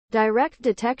Direct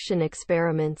detection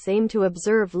experiments aim to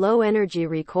observe low-energy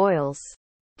recoils,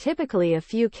 typically a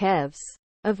few kevs,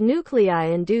 of nuclei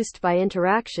induced by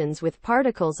interactions with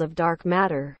particles of dark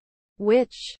matter,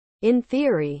 which, in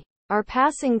theory, are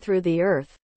passing through the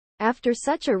Earth. After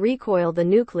such a recoil, the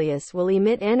nucleus will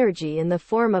emit energy in the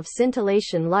form of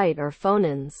scintillation light or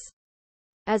phonons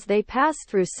as they pass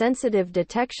through sensitive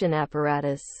detection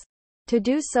apparatus. To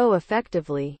do so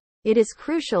effectively, it is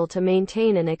crucial to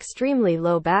maintain an extremely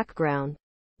low background,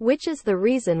 which is the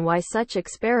reason why such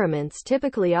experiments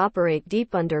typically operate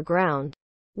deep underground,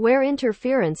 where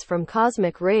interference from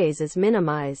cosmic rays is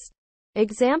minimized.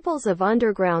 Examples of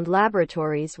underground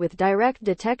laboratories with direct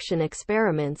detection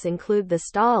experiments include the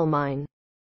Stahl Mine,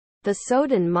 the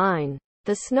Soden Mine,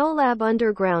 the SNOLAB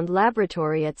Underground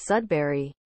Laboratory at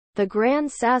Sudbury, the Gran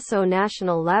Sasso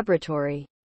National Laboratory,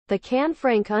 the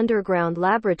Canfranc Underground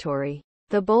Laboratory,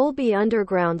 the Bowlby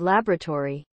Underground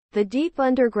Laboratory, the Deep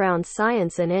Underground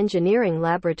Science and Engineering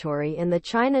Laboratory, and the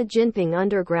China Jinping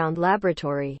Underground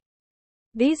Laboratory.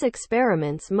 These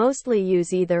experiments mostly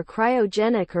use either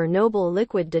cryogenic or noble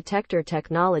liquid detector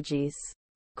technologies.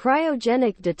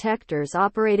 Cryogenic detectors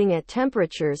operating at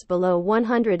temperatures below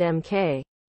 100 mK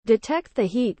detect the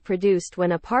heat produced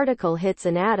when a particle hits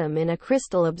an atom in a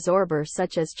crystal absorber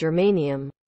such as germanium.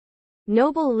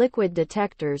 Noble liquid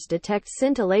detectors detect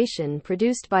scintillation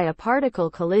produced by a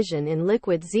particle collision in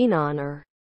liquid xenon or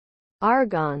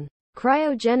argon.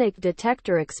 Cryogenic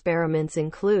detector experiments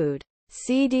include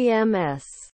CDMS,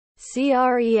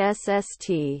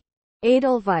 CRESST,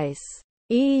 Edelweiss,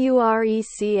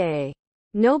 EURECA.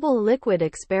 Noble liquid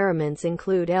experiments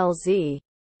include LZ,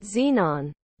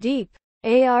 xenon, deep,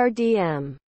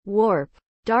 ARDM, warp,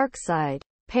 darkside,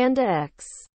 Panda X,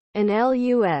 and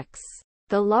LUX.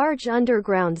 The Large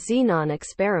Underground Xenon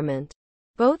Experiment.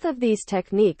 Both of these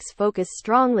techniques focus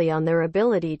strongly on their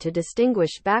ability to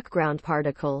distinguish background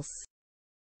particles,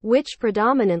 which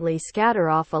predominantly scatter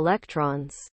off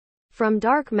electrons, from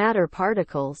dark matter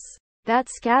particles that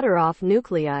scatter off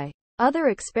nuclei. Other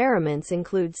experiments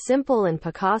include SIMPLE and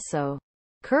Picasso.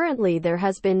 Currently, there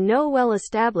has been no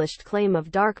well-established claim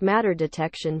of dark matter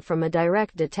detection from a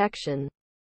direct detection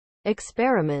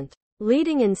experiment,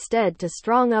 leading instead to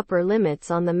strong upper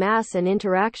limits on the mass and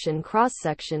interaction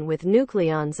cross-section with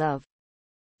nucleons of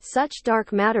such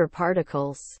dark matter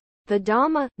particles. The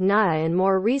DAMA, NIA and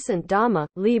more recent DAMA,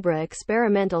 Libra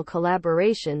experimental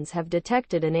collaborations have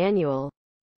detected an annual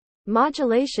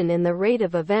modulation in the rate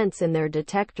of events in their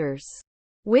detectors,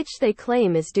 which they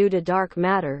claim is due to dark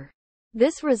matter.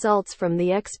 This results from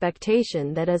the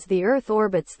expectation that as the Earth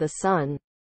orbits the Sun,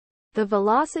 the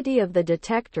velocity of the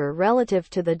detector relative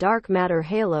to the dark matter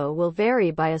halo will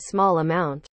vary by a small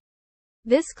amount.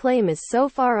 This claim is so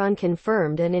far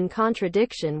unconfirmed and in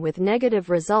contradiction with negative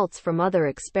results from other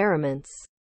experiments,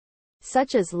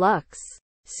 such as LUX,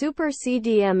 Super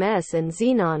CDMS and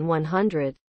Xenon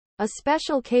 100. A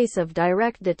special case of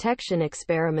direct detection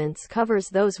experiments covers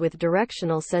those with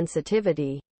directional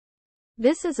sensitivity.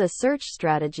 This is a search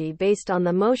strategy based on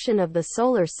the motion of the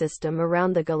solar system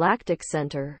around the galactic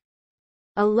center.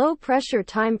 A low-pressure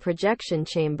time projection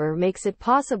chamber makes it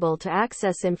possible to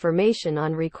access information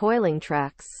on recoiling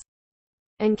tracks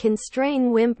and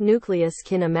constrain WIMP nucleus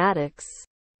kinematics.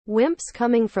 WIMPs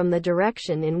coming from the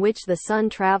direction in which the Sun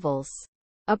travels,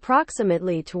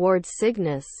 approximately towards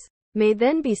Cygnus, may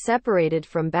then be separated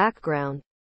from background,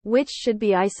 which should be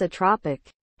isotropic.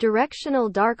 Directional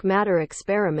dark matter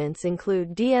experiments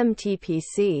include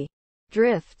DMTPC,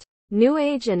 drift, New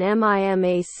Age and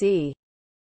MIMAC.